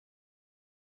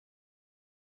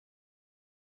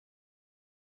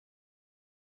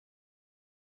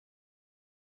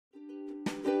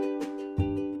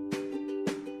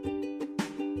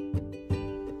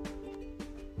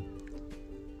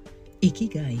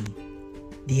Ikigai,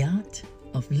 the art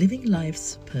of living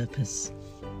life's purpose.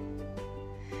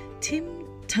 Tim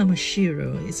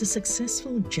Tamashiro is a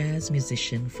successful jazz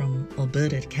musician from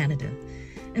Alberta, Canada,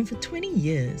 and for 20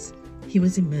 years he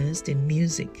was immersed in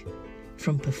music,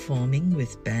 from performing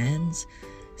with bands,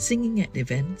 singing at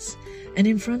events, and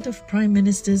in front of prime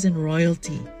ministers and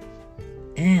royalty,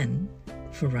 and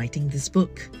for writing this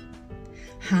book,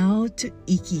 How to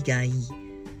Ikigai,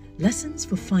 Lessons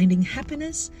for Finding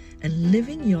Happiness and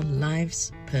Living Your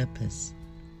Life's Purpose.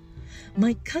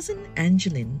 My cousin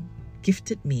Angeline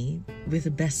gifted me with a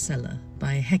bestseller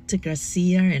by Hector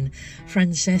Garcia and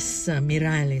Francesca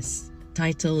Miralles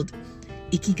titled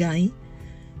Ikigai,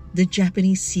 The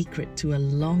Japanese Secret to a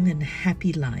Long and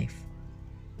Happy Life.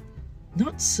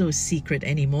 Not so secret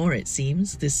anymore, it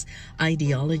seems, this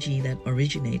ideology that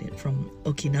originated from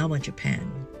Okinawa,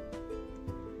 Japan.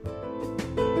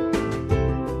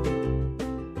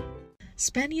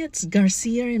 Spaniards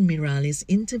Garcia and Miralles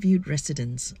interviewed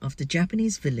residents of the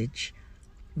Japanese village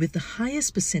with the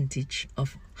highest percentage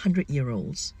of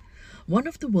 100-year-olds, one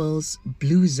of the world's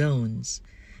blue zones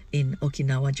in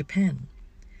Okinawa, Japan.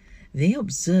 They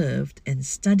observed and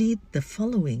studied the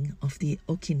following of the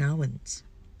Okinawans: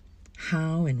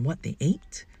 how and what they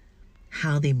ate,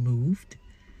 how they moved,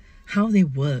 how they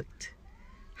worked,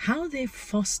 how they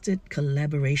fostered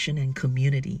collaboration and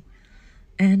community,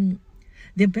 and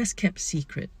their best-kept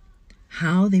secret,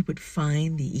 how they would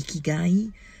find the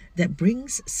Ikigai that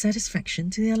brings satisfaction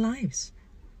to their lives.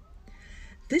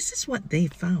 This is what they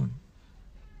found.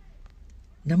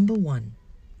 Number 1,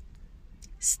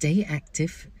 stay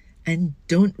active and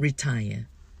don't retire.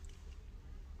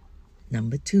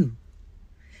 Number 2,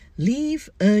 leave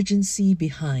urgency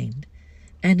behind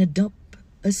and adopt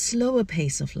a slower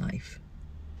pace of life.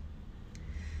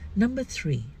 Number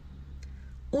 3,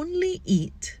 only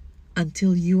eat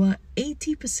until you are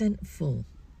 80% full.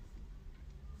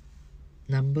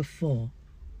 Number 4,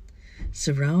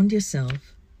 surround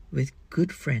yourself with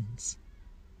good friends.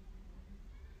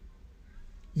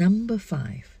 Number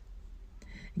 5,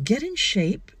 get in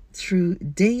shape through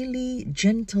daily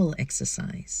gentle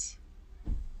exercise.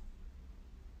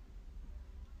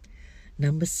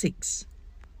 Number 6,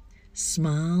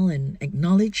 smile and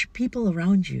acknowledge people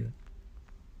around you.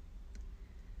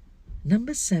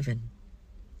 Number 7,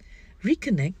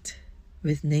 reconnect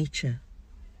with nature.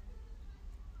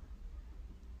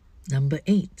 Number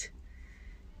 8,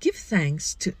 give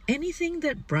thanks to anything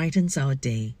that brightens our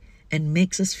day and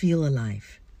makes us feel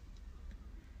alive.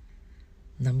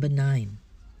 Number 9,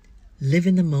 live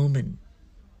in the moment.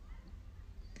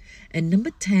 And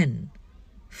number 10,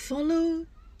 follow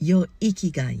your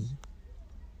Ikigai.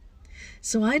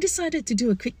 So I decided to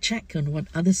do a quick check on what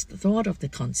others thought of the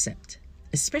concept,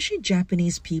 especially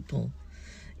Japanese people,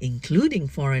 including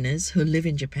foreigners who live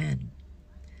in Japan.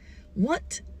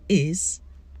 What is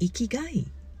Ikigai?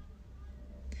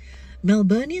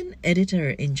 Melburnian editor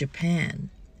in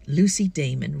Japan, Lucy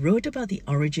Damon, wrote about the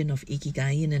origin of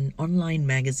Ikigai in an online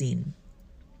magazine,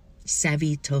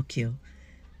 Savvy Tokyo.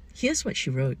 Here's what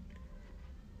she wrote.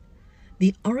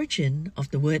 The origin of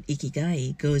the word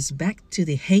Ikigai goes back to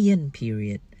the Heian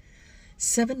period,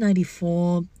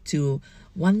 794 to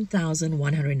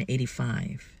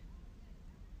 1185.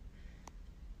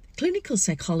 Clinical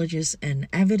psychologist and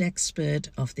avid expert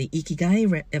of the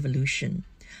Ikigai evolution,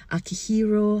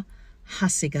 Akihiro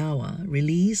Hasegawa,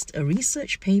 released a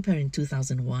research paper in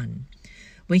 2001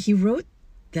 where he wrote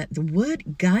that the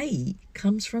word gai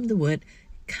comes from the word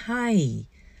kai,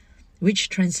 which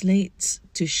translates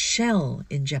to shell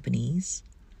in Japanese.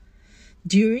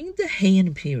 During the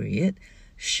Heian period,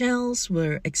 shells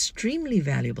were extremely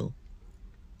valuable.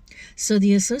 So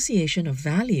the association of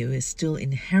value is still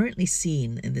inherently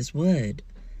seen in this word.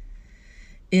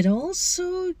 It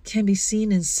also can be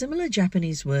seen in similar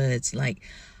Japanese words like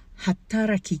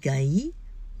hatarakigai,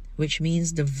 which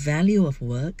means the value of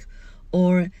work,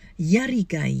 or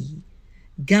yarigai,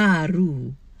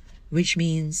 garu, which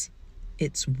means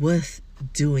it's worth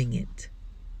doing it.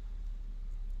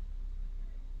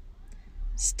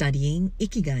 Studying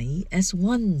Ikigai as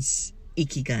one's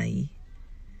Ikigai.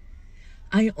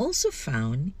 I also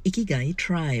found Ikigai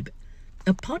Tribe,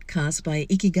 a podcast by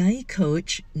Ikigai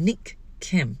coach Nick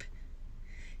Kemp.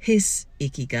 His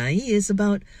Ikigai is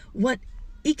about what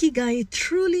Ikigai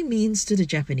truly means to the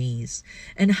Japanese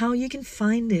and how you can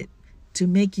find it to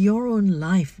make your own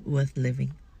life worth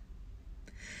living.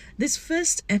 This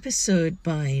first episode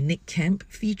by Nick Kemp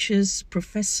features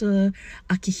Professor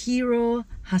Akihiro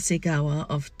Hasegawa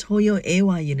of Toyo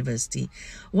Ewa University,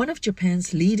 one of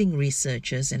Japan's leading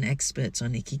researchers and experts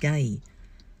on Ikigai.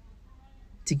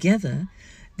 Together,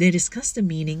 They discuss the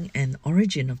meaning and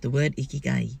origin of the word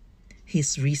Ikigai,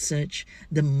 his research,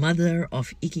 the mother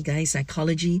of Ikigai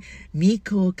psychology,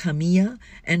 Miko Kamiya,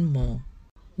 and more.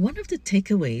 One of the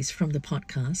takeaways from the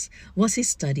podcast was his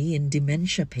study in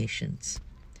dementia patients.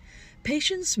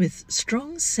 Patients with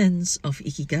strong sense of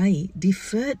Ikigai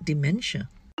deferred dementia.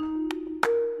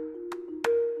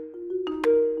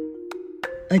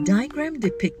 A diagram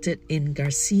depicted in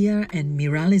Garcia and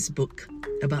Miralles' book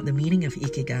about the meaning of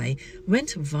Ikigai went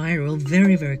viral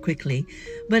very, very quickly,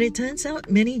 but it turns out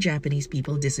many Japanese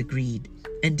people disagreed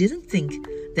and didn't think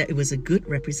that it was a good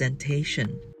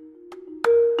representation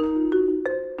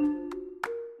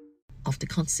of the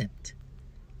concept.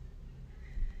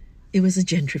 It was a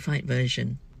gentrified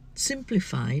version,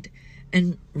 simplified,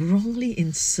 and wrongly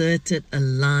inserted a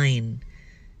line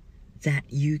that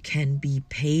you can be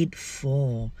paid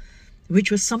for, which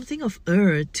was something of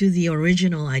error to the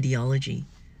original ideology.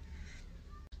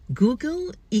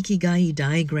 Google Ikigai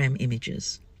diagram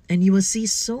images, and you will see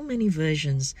so many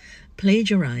versions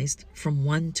plagiarized from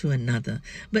one to another,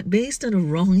 but based on a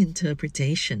wrong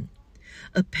interpretation.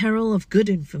 A peril of good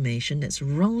information that's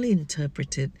wrongly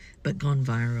interpreted but gone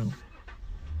viral.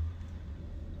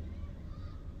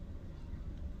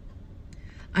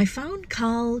 I found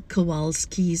Karl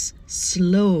Kowalski's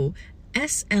slow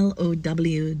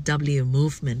SLOWW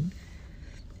movement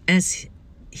as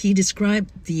he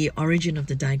described the origin of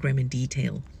the diagram in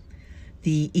detail,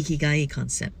 the Ikigai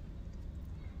concept.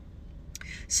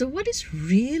 So what is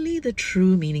really the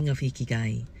true meaning of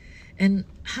Ikigai, and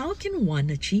how can one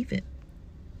achieve it?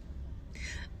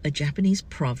 A Japanese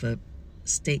proverb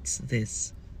states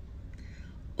this: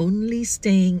 only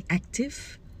staying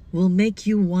active will make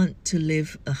you want to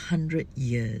live 100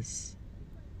 years.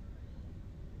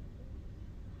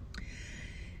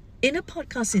 In a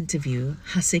podcast interview,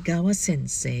 Hasegawa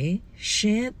Sensei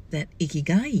shared that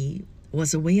Ikigai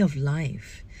was a way of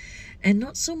life and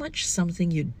not so much something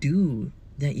you do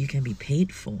that you can be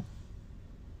paid for.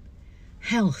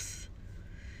 Health,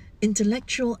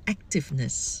 intellectual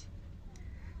activeness,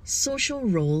 social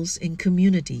roles in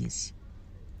communities,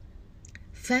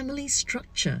 family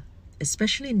structure,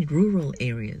 especially in rural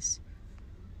areas.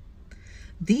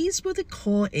 These were the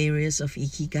core areas of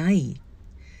Ikigai,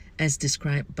 as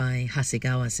described by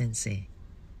Hasegawa Sensei.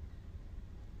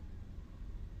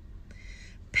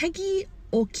 Peggy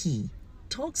Oki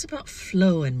talks about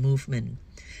flow and movement,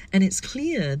 and it's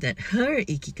clear that her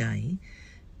Ikigai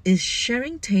is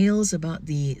sharing tales about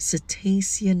the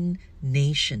cetacean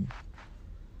nation.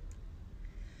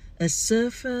 A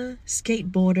surfer,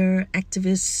 skateboarder,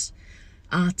 activist,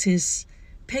 artist,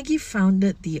 Peggy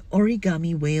founded the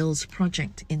Origami Whales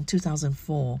Project in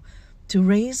 2004 to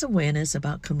raise awareness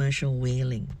about commercial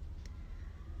whaling.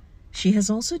 She has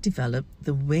also developed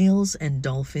the Whales and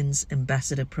Dolphins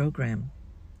Ambassador Program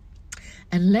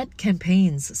and led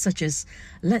campaigns such as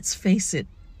Let's Face It,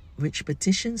 which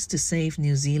petitions to save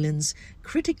New Zealand's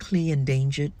critically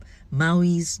endangered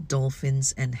Maui's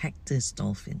dolphins and Hector's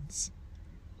dolphins.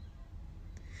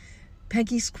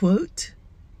 Peggy's quote: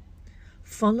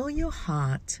 "Follow your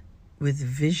heart with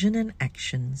vision and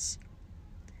actions.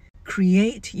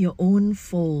 Create your own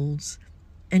folds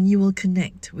and you will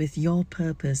connect with your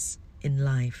purpose in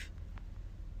life."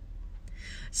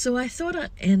 So I thought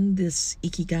I'd end this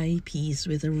Ikigai piece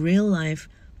with a real-life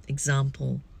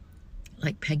example,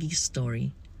 like Peggy's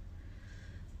story.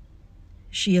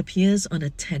 She appears on a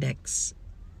TEDx,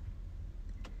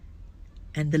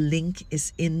 and the link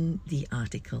is in the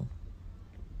article.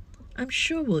 I'm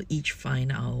sure we'll each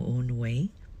find our own way,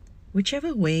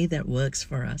 whichever way that works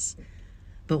for us.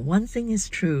 But one thing is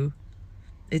true,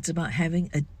 it's about having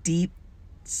a deep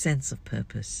sense of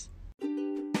purpose.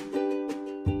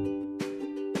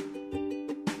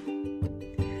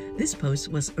 This post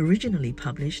was originally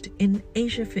published in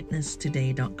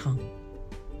AsiaFitnessToday.com.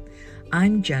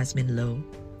 I'm Jasmine Low,